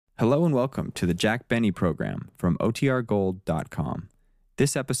Hello and welcome to the Jack Benny program from OTRGold.com.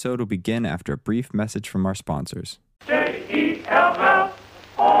 This episode will begin after a brief message from our sponsors. J-E-L-L-O.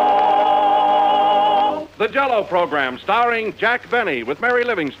 The Jell-O program starring Jack Benny with Mary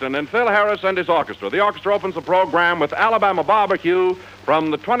Livingston and Phil Harris and his orchestra. The orchestra opens the program with Alabama Barbecue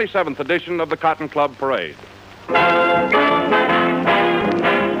from the 27th edition of the Cotton Club Parade.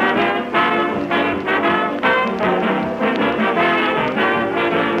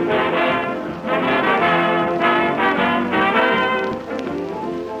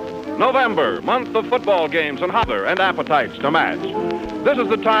 November, month of football games and hunger and appetites to match. This is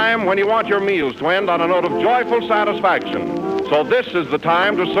the time when you want your meals to end on a note of joyful satisfaction. So this is the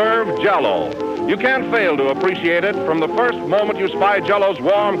time to serve Jell-O. You can't fail to appreciate it from the first moment you spy Jell-O's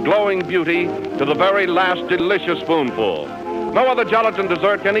warm, glowing beauty to the very last delicious spoonful. No other gelatin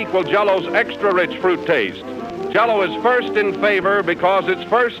dessert can equal Jell-O's extra-rich fruit taste. Jell-O is first in favor because it's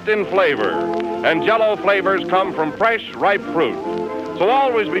first in flavor. And Jell-O flavors come from fresh, ripe fruit. So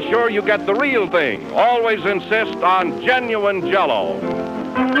always be sure you get the real thing. Always insist on genuine Jell-O.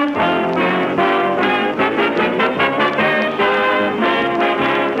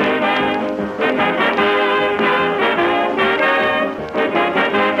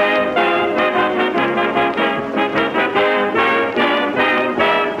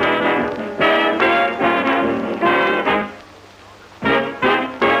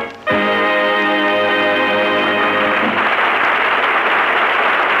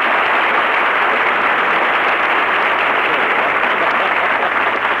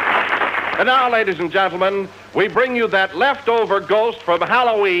 And now, ladies and gentlemen, we bring you that leftover ghost from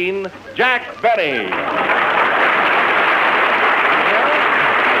Halloween, Jack Benny.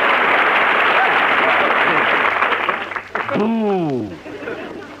 Ooh.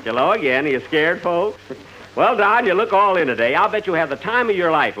 Hello again. Are you scared, folks? Well, Don, you look all in today. I'll bet you had the time of your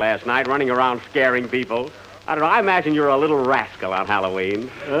life last night running around scaring people. I don't know, I imagine you're a little rascal on Halloween.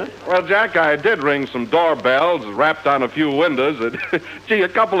 Huh? Well, Jack, I did ring some doorbells, rapped on a few windows, and, gee, a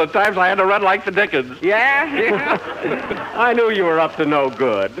couple of times I had to run like the dickens. Yeah? I knew you were up to no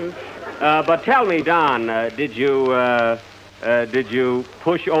good. But tell me, Don, did you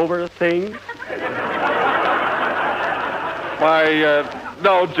push over things? Why,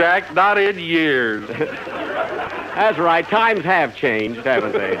 no, Jack, not in years. That's right. Times have changed,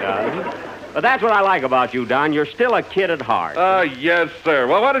 haven't they, Don? But that's what I like about you, Don. You're still a kid at heart. Yes, sir.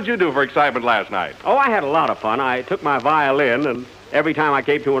 Well, what did you do for excitement last night? Oh, I had a lot of fun. I took my violin, and every time I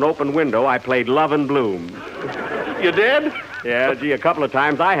came to an open window, I played Love and Bloom. You did? Yeah, gee, a couple of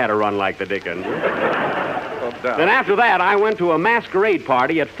times I had to run like the dickens. Well, Then after that, I went to a masquerade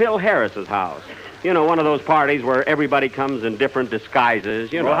party at Phil Harris's house. You know, one of those parties where everybody comes in different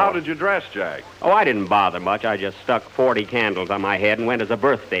disguises, you know. Well, how did you dress, Jack? Oh, I didn't bother much. I just stuck 40 candles on my head and went as a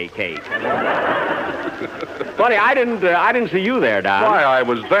birthday cake. Buddy, I didn't see you there, Don. Why, I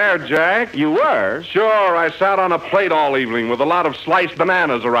was there, Jack. You were? Sure, I sat on a plate all evening with a lot of sliced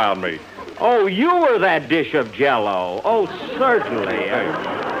bananas around me. Oh, you were that dish of Jell-O. Oh, certainly.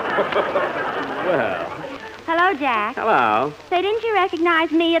 Well. Hello, Jack. Hello. Say, didn't you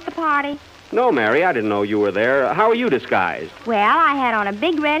recognize me at the party? No, Mary, I didn't know you were there. How are you disguised? Well, I had on a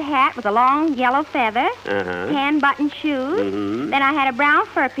big red hat with a long yellow feather, hand-buttoned shoes. Then I had a brown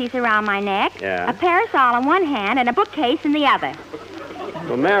fur piece around my neck, a parasol in one hand, and a bookcase in the other.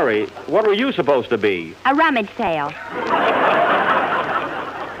 Well, Mary, what were you supposed to be? A rummage sale.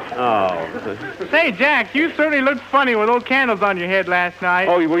 Oh. Say, Jack, you certainly looked funny with those candles on your head last night.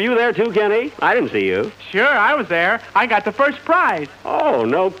 Oh, were you there too, Kenny? I didn't see you. Sure, I was there. I got the first prize. Oh,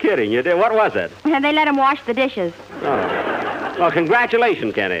 no kidding. You did? What was it? And they let him wash the dishes. Oh. Well,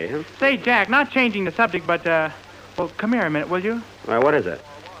 congratulations, Kenny. Say, Jack, not changing the subject, but, well, come here a minute, will you? What is it?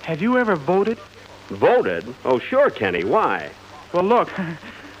 Have you ever voted? Voted? Oh, sure, Kenny. Why? Well, look,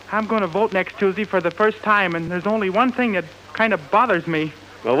 I'm going to vote next Tuesday for the first time, and there's only one thing that kind of bothers me.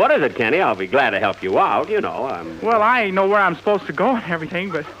 Well, what is it, Kenny? I'll be glad to help you out, you know. Well, I know where I'm supposed to go and everything,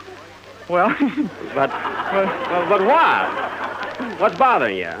 but, well... But what? What's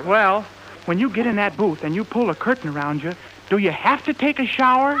bothering you? Well, when you get in that booth and you pull a curtain around you, do you have to take a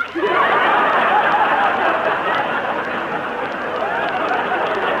shower?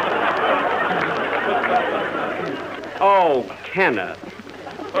 Oh, Kenneth.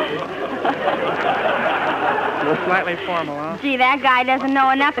 Slightly formal, huh? Gee, that guy doesn't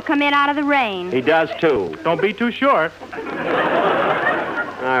know enough to come in out of the rain. He does, too. Don't be too short.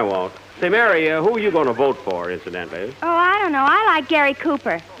 I won't. Say, Mary, who are you going to vote for, incidentally? Oh, I don't know. I like Gary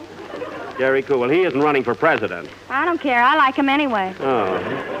Cooper. Gary Cooper. Well, he isn't running for president. I don't care. I like him anyway.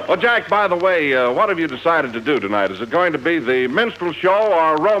 Oh. Well, Jack, by the way, what have you decided to do tonight? Is it going to be the Minstrel Show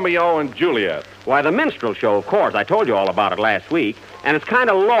or Romeo and Juliet? Why, the Minstrel Show, of course. I told you all about it last week. And it's kind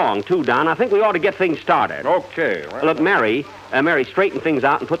of long, too, Don. I think we ought to get things started. Okay. Well. Look, Mary, straighten things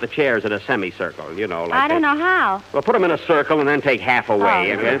out and put the chairs in a semicircle, you know, like I don't know how. Well, put them in a circle and then take half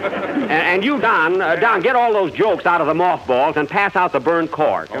away. Oh. And you, Don, get all those jokes out of the mothballs and pass out the burned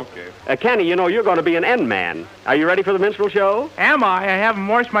cork. Okay. Kenny, you know, you're going to be an end man. Are you ready for the Minstrel Show? Am I? I haven't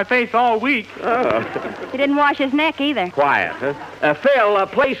washed my face all week. He didn't wash his neck either. Quiet, huh? Phil,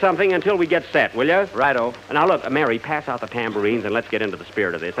 play something until we get set, will you? Righto. Now, look, Mary, pass out the tambourines and let's get into the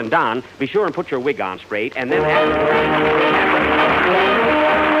spirit of this. And, Don, be sure and put your wig on straight, and then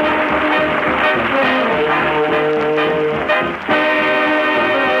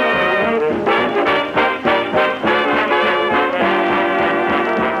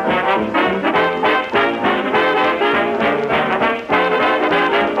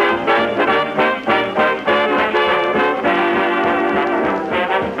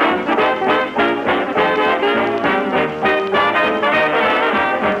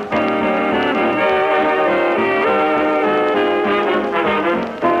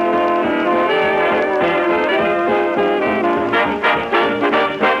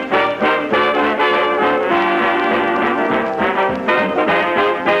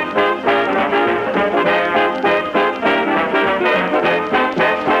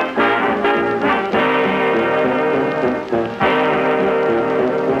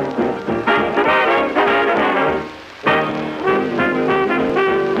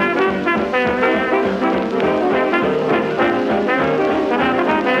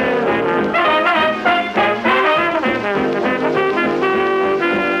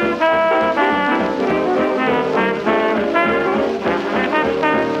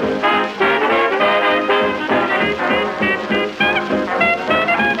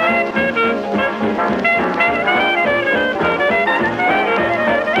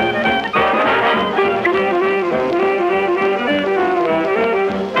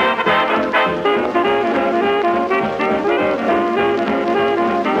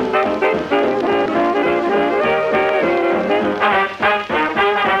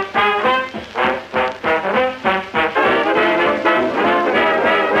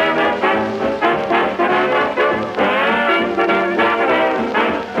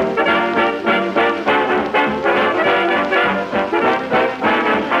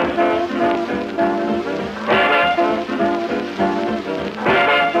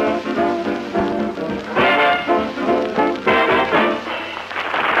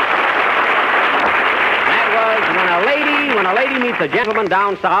The Gentleman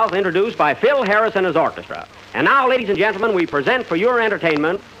Down South, introduced by Phil Harris and his orchestra. And now, ladies and gentlemen, we present for your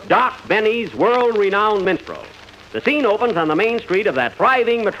entertainment Doc Benny's world-renowned Minstrels. The scene opens on the main street of that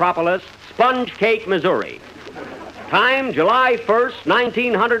thriving metropolis, Sponge Cake, Missouri. Time, July 1st,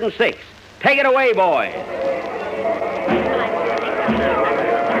 1906. Take it away, boys.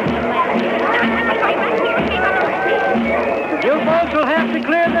 You folks will have to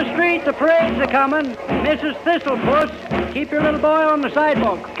clear the street. The parade's a-coming. Mrs. Thistlepuss, keep your little boy on the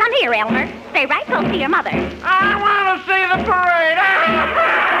sidewalk. Come here, Elmer. Stay right close to your mother. I want to see the parade.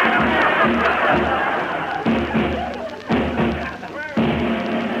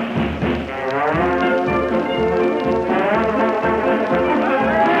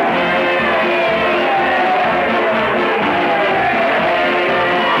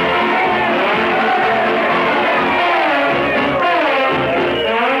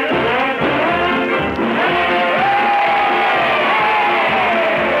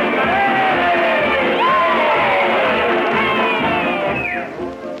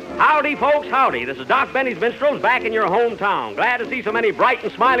 Howdy, folks, howdy. This is Doc Benny's Minstrels back in your hometown. Glad to see so many bright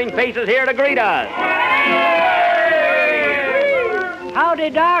and smiling faces here to greet us. Howdy,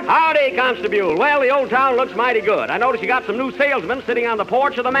 Doc. Howdy, Constable. Well, the old town looks mighty good. I notice you got some new salesmen sitting on the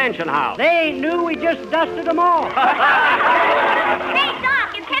porch of the mansion house. They ain't new. We just dusted them all. Hey,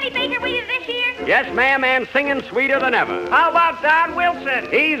 Doc, is Kenny Baker with you this year? Yes, ma'am, and singing sweeter than ever. How about Don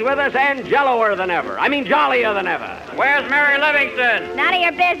Wilson? He's with us and jelloer than ever. I mean, jollier than ever. Where's Mary Livingston? None of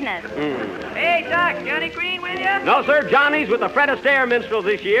your business. Hey, Doc, Johnny Green with you? No, sir, Johnny's with the Fred Astaire Minstrels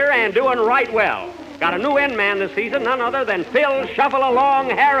this year and doing right well. Got a new end man this season, none other than Phil Shuffle Along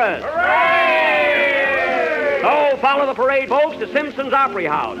Harris. Hooray! So follow the parade, folks, to Simpson's Opry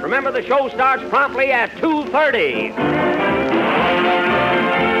House. Remember, the show starts promptly at 2:30.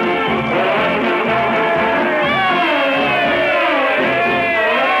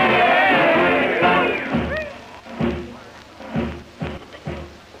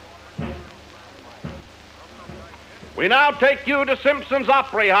 We now take you to Simpson's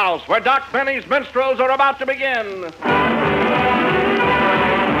Opry House, where Doc Benny's Minstrels are about to begin.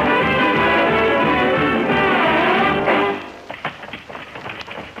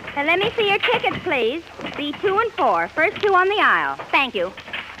 Let me see your tickets, please. B2 and 4. First two on the aisle. Thank you.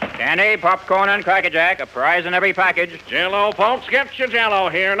 Candy, popcorn, and Cracker Jack. A prize in every package. Jello, folks, get your Jello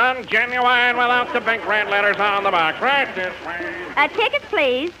here. None genuine without the big red letters on the box. Right this way. Tickets,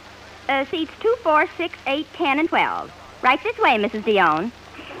 please. Seats 2, 4, 6, 8, 10, and 12. Right this way, Mrs. Dion.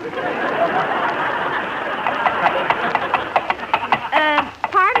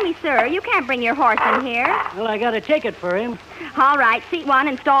 Pardon me, sir. You can't bring your horse in here. Well, I got a ticket for him. All right, seat 1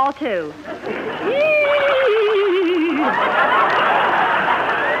 and stall 2.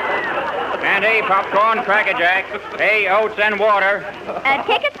 Candy, popcorn, Cracker Jack. Hay, oats, and water.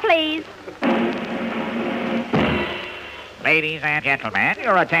 Tickets, please. Ladies and gentlemen,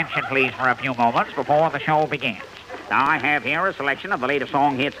 your attention please for a few moments before the show begins. Now, I have here a selection of the latest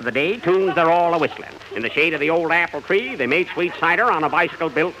song hits of the day, tunes they're all a-whistling. In the shade of the old apple tree, they made sweet cider on a bicycle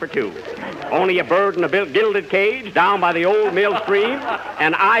built for two. Only a bird in a gilded cage down by the old mill stream,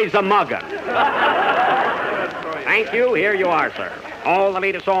 and I's a-muggin'. Thank you. Here you are, sir. All the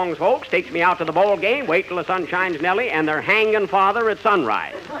latest songs, folks, takes me out to the ball game, wait till the sun shines Nellie, and they're hanging father at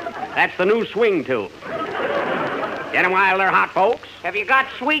sunrise. That's the new swing tune. Get 'em while they're hot, folks. Have you got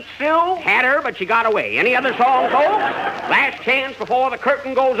Sweet Sue? Had her, but she got away. Any other song, folks? Last chance before the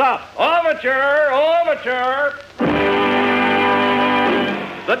curtain goes up. Overture, overture.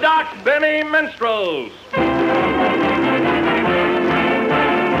 The Doc Benny Minstrels.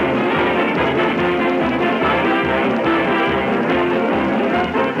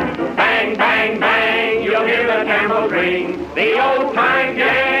 Bang, bang, bang, you'll hear the tambourine ring. The old-time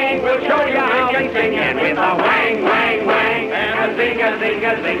gang will show you how they sing, and with a wang, wang, wang, and a zing,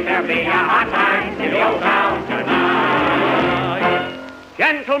 there'll be a hot time in the old town tonight.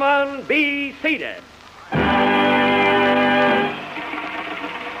 Gentlemen, be seated.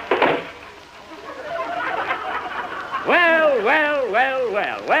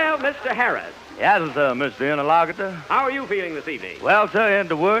 Well, Mr. Harris. Yes, Mr. Interlocutor. How are you feeling this evening? Well, sir, in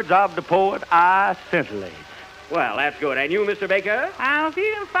the words of the poet, I scintillate. Well, that's good. And you, Mr. Baker? I'm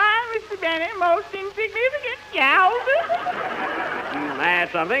feeling fine, Mr. Benny. Most insignificant. Yowza.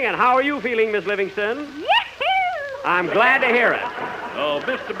 That's something. And how are you feeling, Miss Livingston? Yahoo! I'm glad to hear it. Oh,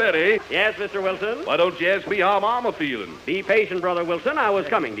 Mr. Betty. Yes, Mr. Wilson? Why don't you ask me how Mama feeling? Be patient, Brother Wilson. I was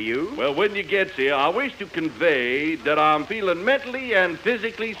coming to you. Well, when you get here, I wish to convey that I'm feeling mentally and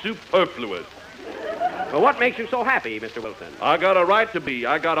physically superfluous. Well, what makes you so happy, Mr. Wilson? I got a right to be.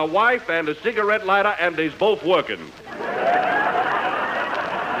 I got a wife and a cigarette lighter, and they's both working.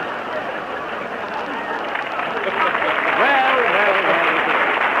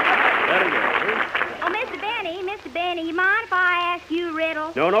 Mr. Benny, you mind if I ask you a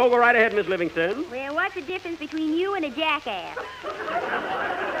riddle? No, go right ahead, Miss Livingston. Well, what's the difference between you and a jackass?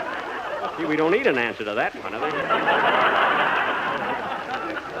 See, we don't need an answer to that one, I think.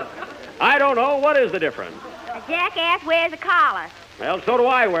 I don't know. What is the difference? A jackass wears a collar. Well, so do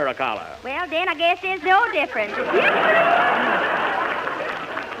I wear a collar. Well, then I guess there's no difference.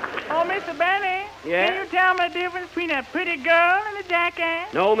 Oh, Mr. Benny. Yeah? Can you tell me the difference between a pretty girl and a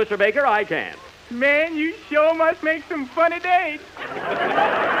jackass? No, Mr. Baker, I can't. Man, you sure must make some funny dates.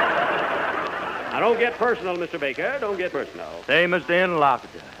 Now, don't get personal, Mr. Baker. Don't get personal. Say, Mr.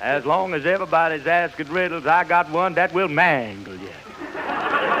 Interlocutor, as long as everybody's asking riddles, I got one that will mangle you.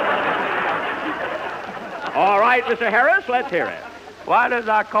 All right, Mr. Harris, let's hear it. Why does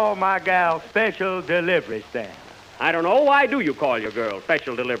I call my gal special delivery stamp? I don't know. Why do you call your girl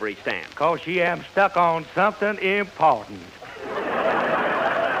special delivery stamp? Because she am stuck on something important.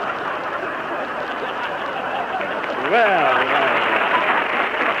 Well.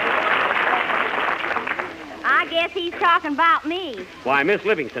 I guess he's talking about me. Why, Miss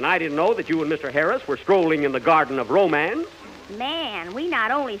Livingston, I didn't know that you and Mr. Harris were strolling in the garden of romance. Man, we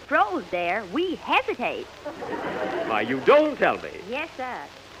not only stroll there, we hesitate. Why, you don't tell me. Yes, sir.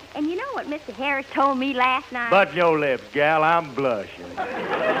 And you know what Mr. Harris told me last night? Button your lips, gal. I'm blushing.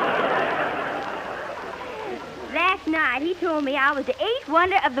 Last night, he told me I was the eighth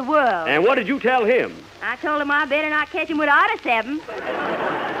wonder of the world. And what did you tell him? I told him I better not catch him without a 7.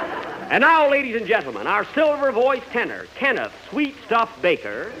 And now, ladies and gentlemen, our silver-voiced tenor, Kenneth Sweet Stuff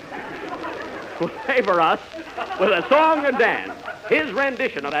Baker, will favor us with a song and dance, his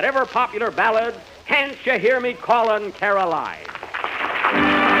rendition of that ever-popular ballad, Can't You Hear Me Callin' Caroline?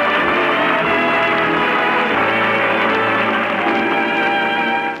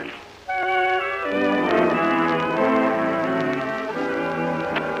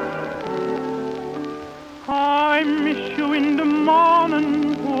 I'm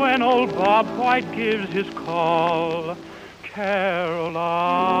white gives his call. Caroline,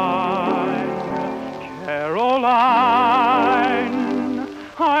 Caroline,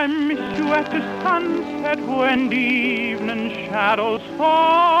 I miss you at the sunset when the evening shadows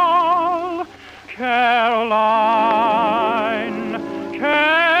fall. Caroline,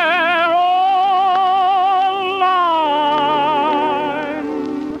 Caroline,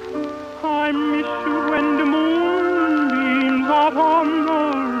 I miss you when the moonbeams out on the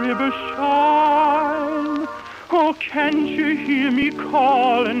river shine. Oh, can't you hear me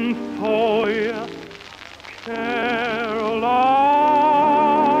calling for you, Caroline?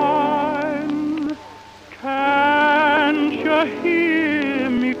 Can't you hear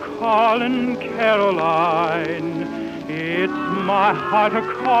me calling, Caroline? It's my heart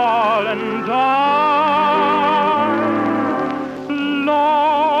a-calling, darling.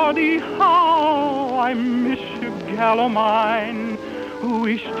 Lordy, how I miss you, gal o' mine.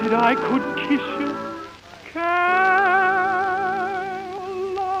 Wish that I could kiss you, Caroline.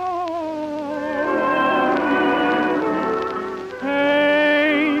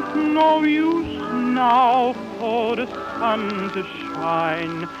 Ain't no use now for the sun to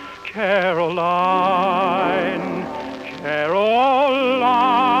shine, Caroline, Caroline.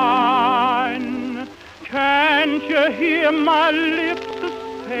 Can't you hear my lips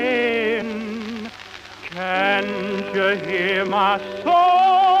a-saying? Can't you hear my soul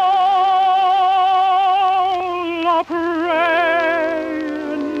a-praying?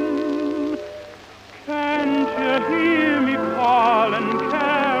 Can't you hear me calling,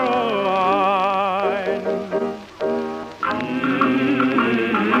 Caroline?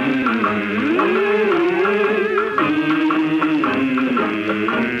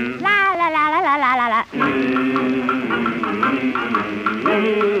 La la la la la la la la.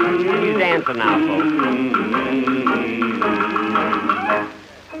 He's dancing now, folks.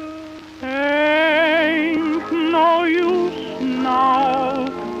 Ain't no use now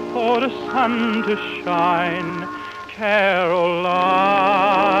for the sun to shine, Caroline,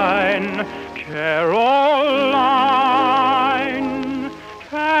 Caroline.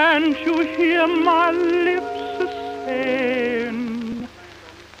 Can't you hear my lips a-saying?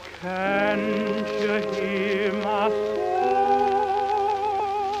 Can't you hear my soul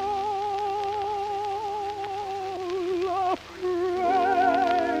a-praying?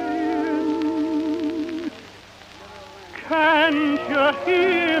 Can't you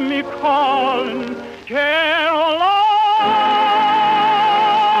hear me calling, Caroline?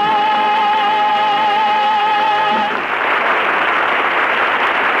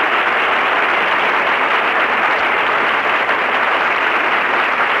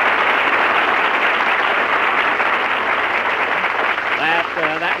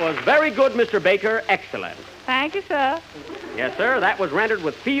 That was very good, Mr. Baker. Excellent. Thank you, sir. Yes, sir. That was rendered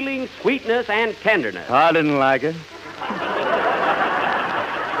with feeling, sweetness, and tenderness. I didn't like it.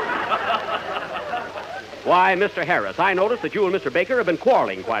 Why, Mr. Harris, I noticed that you and Mr. Baker have been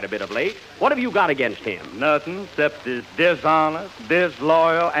quarreling quite a bit of late. What have you got against him? Nothing except he's dishonest,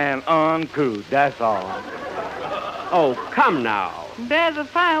 disloyal, and uncouth. That's all. Oh, come now. There's a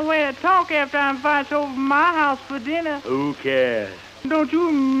fine way to talk after I'm invited over my house for dinner. Who cares? Don't you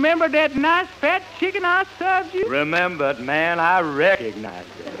remember that nice fat chicken I served you? Remembered, man, I recognize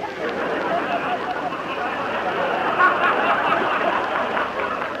it.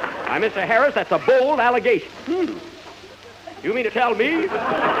 Why, Mr. Harris, that's a bold allegation. You mean to tell me?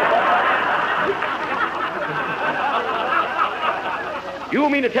 You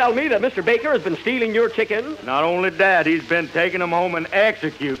mean to tell me that Mr. Baker has been stealing your chickens? Not only that, he's been taking them home and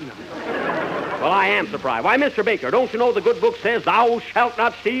executing them. Well, I am surprised. Why, Mr. Baker, don't you know the good book says thou shalt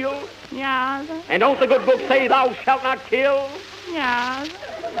not steal? Yeah. And don't the good book say thou shalt not kill? Yeah.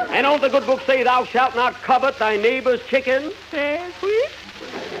 And don't the good book say thou shalt not covet thy neighbor's chicken? Says which?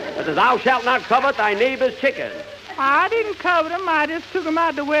 It says thou shalt not covet thy neighbor's chicken. I didn't covet them. I just took them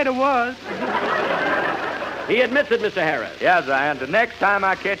out the way they was. He admits it, Mr. Harris. Yes, and the next time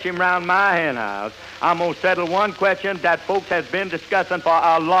I catch him round my hen house, I'm going to settle one question that folks has been discussing for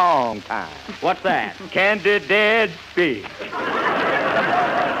a long time. What's that? Can the dead speak?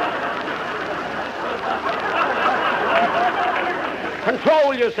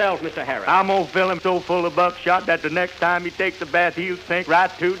 Control yourself, Mr. Harris. I'm going to fill him so full of buckshot that the next time he takes a bath, he'll sink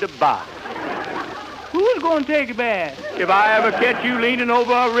right to the bottom. Who's going to take a bath? If I ever catch you leaning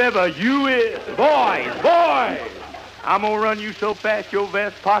over a river, you is. Boys! I'm going to run you so fast your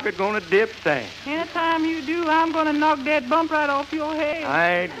vest pocket going to dip sand. Anytime you do, I'm going to knock that bump right off your head.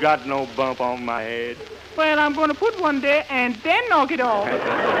 I ain't got no bump on my head. Well, I'm going to put one there and then knock it off.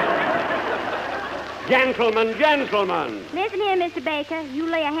 Gentlemen. Listen here, Mr. Baker. You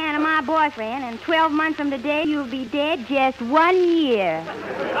lay a hand on my boyfriend, and 12 months from today, you'll be dead just 1 year.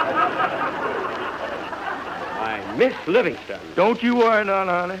 Why, Miss Livingston. Don't you worry none,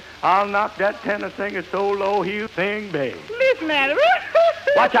 honey. I'll knock that tenor singer so low he'll sing bass. Listen at him.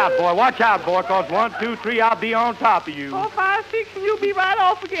 Watch out, boy, 'cause 1, 2, 3, I'll be on top of you. 4, 5, 6, and you'll be right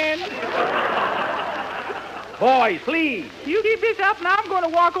off again. Boys, please. You keep this up, and I'm going to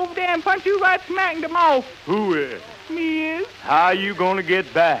walk over there and punch you right smack in the mouth. Who is? Me is. How you gonna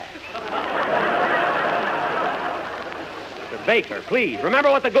get back? Mr. Baker, please.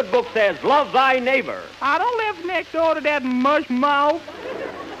 Remember what the good book says. Love thy neighbor. I don't live next door to that mush mouth.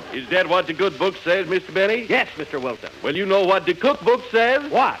 Is that what the good book says, Mr. Benny? Yes, Mr. Wilson. Well, you know what the cookbook says?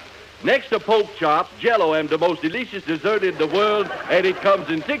 What? Next to pork chops, Jell-O am the most delicious dessert in the world, and it comes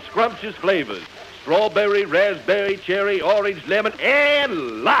in 6 scrumptious flavors. Strawberry, raspberry, cherry, orange, lemon,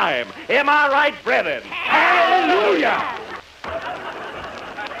 and lime. Am I right, brethren? Hallelujah!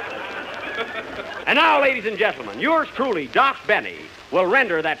 And now, ladies and gentlemen, yours truly, Doc Benny, will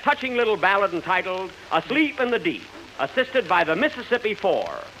render that touching little ballad entitled Asleep in the Deep, assisted by the Mississippi Four.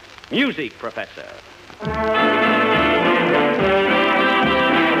 Music, Professor.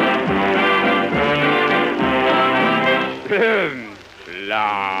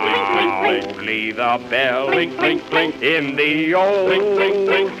 Loudly the bell Clink, clink, clink. in the old Clink, clink,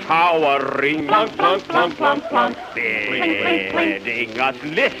 clink. tower rings, Plunk, plunk, plunk, plunk, plunk. bidding us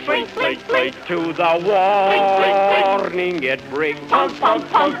listen Clink, clink, clink. to the clink, clink. warning it brings. Punk, punk,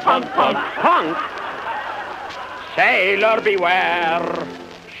 punk, punk, punk. Punk! Sailor beware,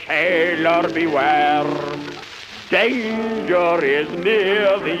 danger is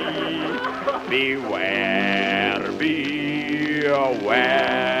near thee. Beware.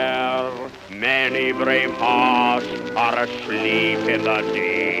 Many brave hearts are asleep in the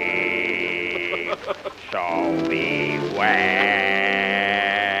deep. So beware.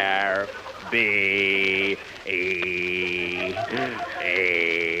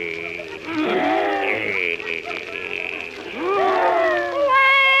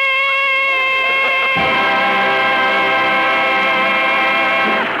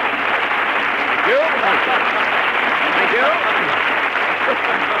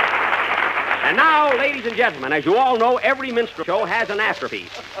 And now, ladies and gentlemen, as you all know, every minstrel show has an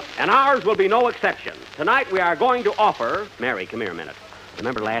afterpiece, and ours will be no exception. Tonight we are going to offer... Mary, come here a minute.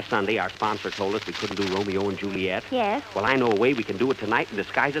 Remember last Sunday our sponsor told us we couldn't do Romeo and Juliet? Yes. Well, I know a way we can do it tonight and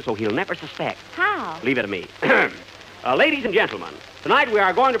disguise it so he'll never suspect. How? Leave it to me. Ladies and gentlemen, tonight we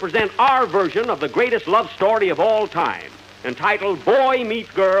are going to present our version of the greatest love story of all time, entitled Boy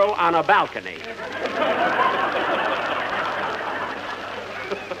Meets Girl on a Balcony.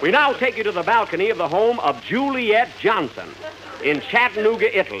 We now take you to the balcony of the home of Juliet Johnson in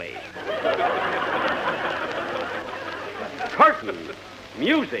Chattanooga, Italy. Curtain,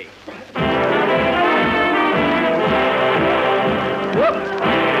 music.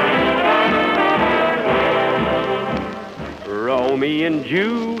 Romeo and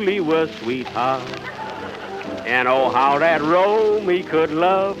Julie were sweethearts, and oh, how that Romeo could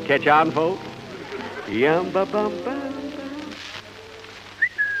love. Catch on, folks. Yum-ba-bum-ba.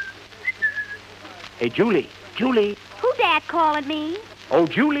 Hey, Julie. Who dat calling me? Oh,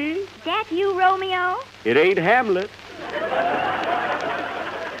 Julie. Dat you, Romeo? It ain't Hamlet.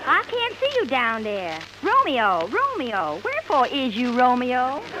 I can't see you down there. Romeo, wherefore is you,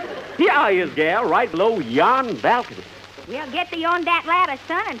 Romeo? Here I is, gal, right below yon balcony. Well, get thee on that ladder,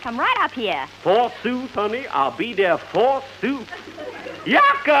 son, and come right up here. Forsooth, honey, I'll be there forsooth. Ya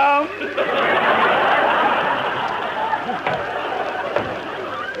come!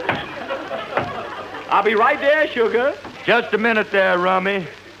 I'll be right there, sugar. Just a minute there, Rummy.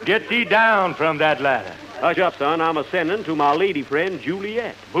 Get thee down from that ladder. Hush up, son. I'm a-sending to my lady friend,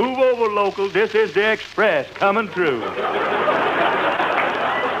 Juliet. Move over, local. This is the express coming through.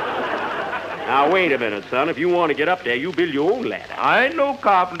 Now, wait a minute, son. If you want to get up there, you build your own ladder. I ain't no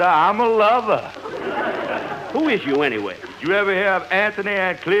carpenter. I'm a lover. Who is you, anyway? Did you ever hear of Anthony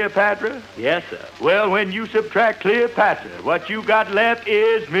and Cleopatra? Yes, sir. Well, when you subtract Cleopatra, what you got left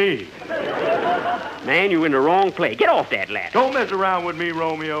is me. Man, you in the wrong place. Get off that ladder. Don't mess around with me,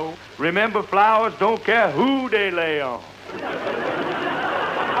 Romeo. Remember, flowers don't care who they lay on.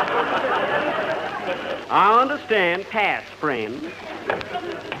 I understand. Pass, friend.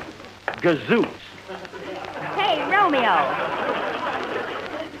 Gazoots. Hey, Romeo.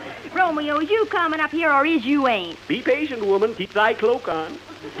 Romeo, is you coming up here or is you ain't? Be patient, woman. Keep thy cloak on.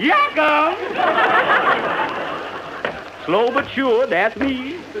 Ya come! Slow but sure, that's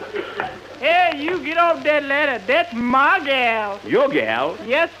me. Hey, you get off that ladder. That's my gal. Your gal?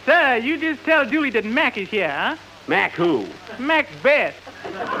 Yes, sir. You just tell Julie that Mac is here, huh? Mac who? Macbeth.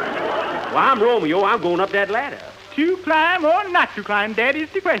 Well, I'm Romeo. I'm going up that ladder. To climb or not to climb, that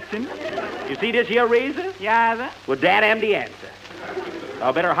is the question. You see this here razor? Yeah, sir. Well, that am the answer.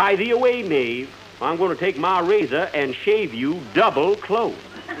 I better hide thee away, knave. I'm going to take my razor and shave you double close.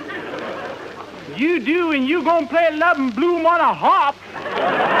 You do, and you gonna play Love and Bloom on a harp.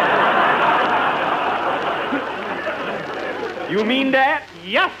 You mean that?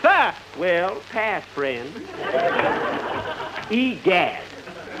 Yes, sir. Well, pass, friend. Egad.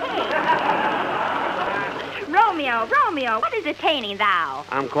 Romeo, what is detaining thou?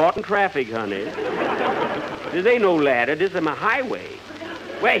 I'm caught in traffic, honey. This ain't no ladder. This is my highway.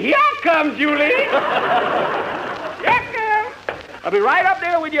 Well, here comes Julie. Here comes. I'll be right up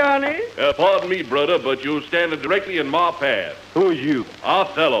there with you, honey. Pardon me, brother, but you're standing directly in my path. Who's you?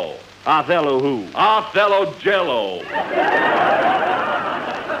 Othello. Othello who? Othello Jello.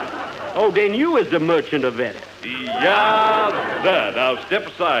 Oh, then you is the merchant of Venice. Yeah, sir. Now, step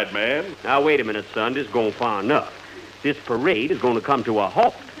aside, man. Now, wait a minute, son. This is going far enough. This parade is going to come to a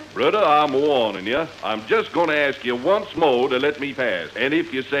halt. Brother, I'm warning you. I'm just going to ask you once more to let me pass. And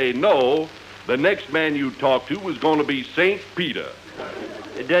if you say no, the next man you talk to is going to be St. Peter.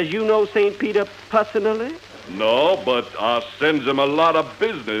 Does you know St. Peter personally? No, but I sends him a lot of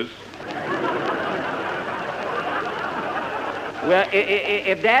business. Well,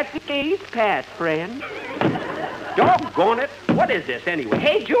 if that's the case, pass, friend. Doggone it. What is this, anyway?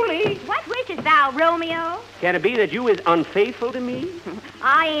 Hey, Julie. What wishes thou, Romeo? Can it be that you is unfaithful to me?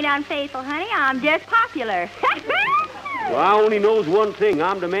 I ain't unfaithful, honey. I'm just popular. Well, I only knows one thing.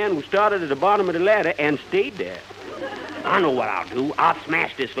 I'm the man who started at the bottom of the ladder and stayed there. I know what I'll do. I'll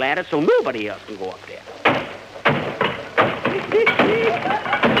smash this ladder so nobody else can go up there.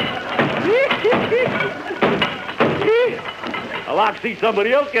 I'd like to see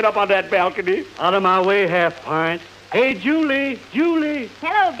somebody else get up on that balcony. Out of my way, half-pint. Hey, Julie.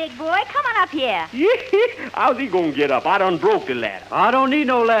 Hello, big boy. Come on up here. How's he gonna get up? I done broke the ladder. I don't need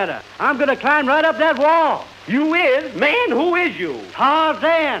no ladder. I'm going to climb right up that wall. You is? Man, who is you?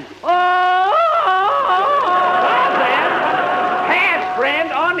 Tarzan. Oh! Tarzan? Pass,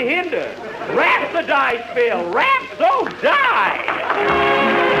 friend, unhindered. Rap the dice, Phil. Rap, so die.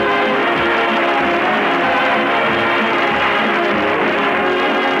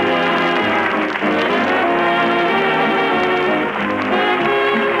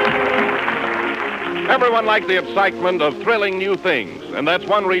 Everyone likes the excitement of thrilling new things, and that's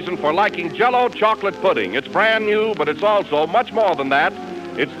one reason for liking Jell-O chocolate pudding. It's brand new, but it's also much more than that.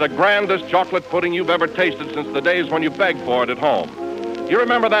 It's the grandest chocolate pudding you've ever tasted since the days when you begged for it at home. You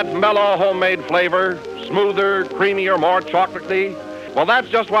remember that mellow homemade flavor? Smoother, creamier, more chocolatey? Well, that's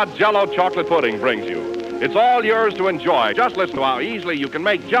just what Jell-O chocolate pudding brings you. It's all yours to enjoy. Just listen to how easily you can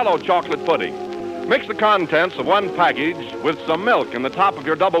make Jell-O chocolate pudding. Mix the contents of one package with some milk in the top of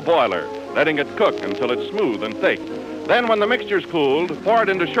your double boiler, letting it cook until it's smooth and thick. Then when the mixture's cooled, pour it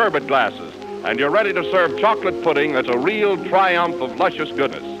into sherbet glasses, and you're ready to serve chocolate pudding that's a real triumph of luscious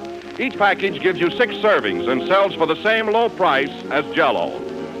goodness. Each package gives you 6 servings and sells for the same low price as Jell-O.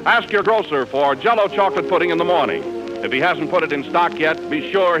 Ask your grocer for Jell-O chocolate pudding in the morning. If he hasn't put it in stock yet,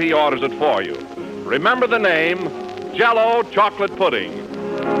 be sure he orders it for you. Remember the name, Jell-O chocolate pudding.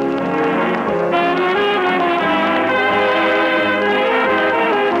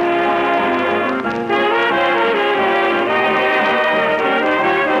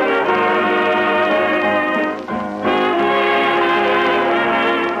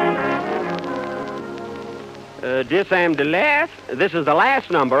 This is the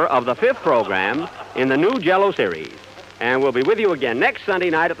last number of the 5th program in the new Jell-O series. And we'll be with you again next Sunday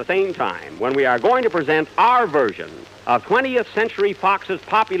night at the same time when we are going to present our version of 20th Century Fox's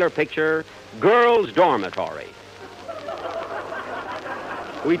popular picture, Girls' Dormitory.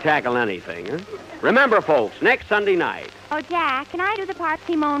 We tackle anything, huh? Remember, folks, next Sunday night. Oh, Jack, can I do the part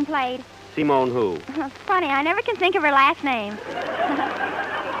Simone played? Simone who? Funny, I never can think of her last name.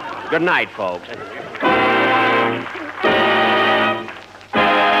 Good night, folks.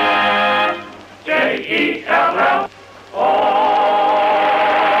 J-E-L-L-O.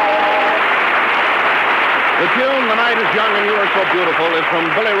 The tune, The Night is Young and You Are So Beautiful, is from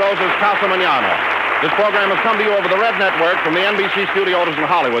Billy Rose's Casa Manana. This program has come to you over the Red Network from the NBC studios in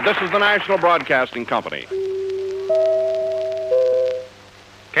Hollywood. This is the National Broadcasting Company.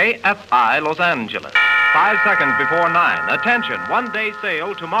 KFI Los Angeles. 5 seconds before 9. Attention, one-day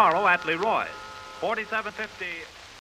sale tomorrow at Leroy's. $47.50.